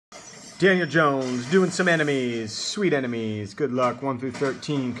Daniel Jones doing some enemies. Sweet enemies. Good luck. 1 through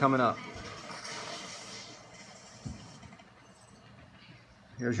 13 coming up.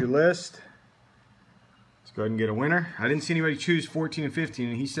 Here's your list. Let's go ahead and get a winner. I didn't see anybody choose 14 and 15,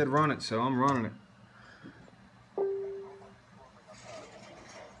 and he said run it, so I'm running it.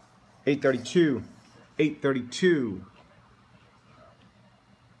 832. 832.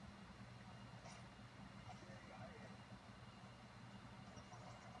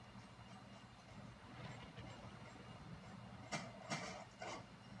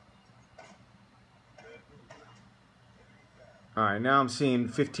 All right, now I'm seeing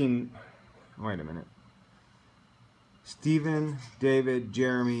 15. Wait a minute. Stephen, David,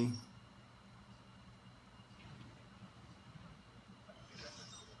 Jeremy.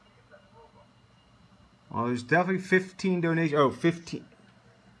 Well, there's definitely 15 donations. Oh, 15.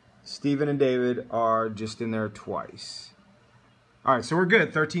 Stephen and David are just in there twice. All right, so we're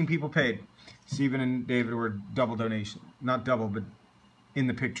good. 13 people paid. Stephen and David were double donation. Not double, but in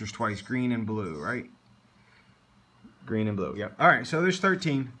the pictures twice. Green and blue, right? Green and blue, yep. All right, so there's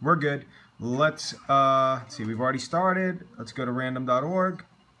 13. We're good. Let's see, we've already started. Let's go to random.org.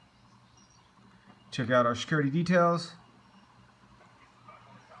 Check out our security details.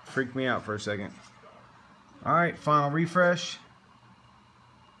 Freaked me out for a second. All right, final refresh.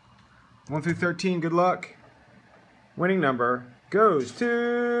 1 through 13, good luck. Winning number goes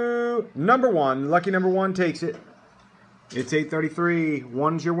to number 1. Lucky number 1 takes it. It's 833.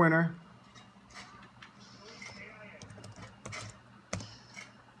 1's your winner.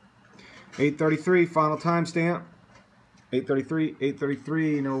 $8.33, final timestamp. 8:33,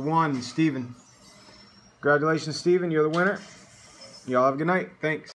 8:33, number 1, Stephen. Congratulations, Stephen, you're the winner. Y'all have a good night. Thanks.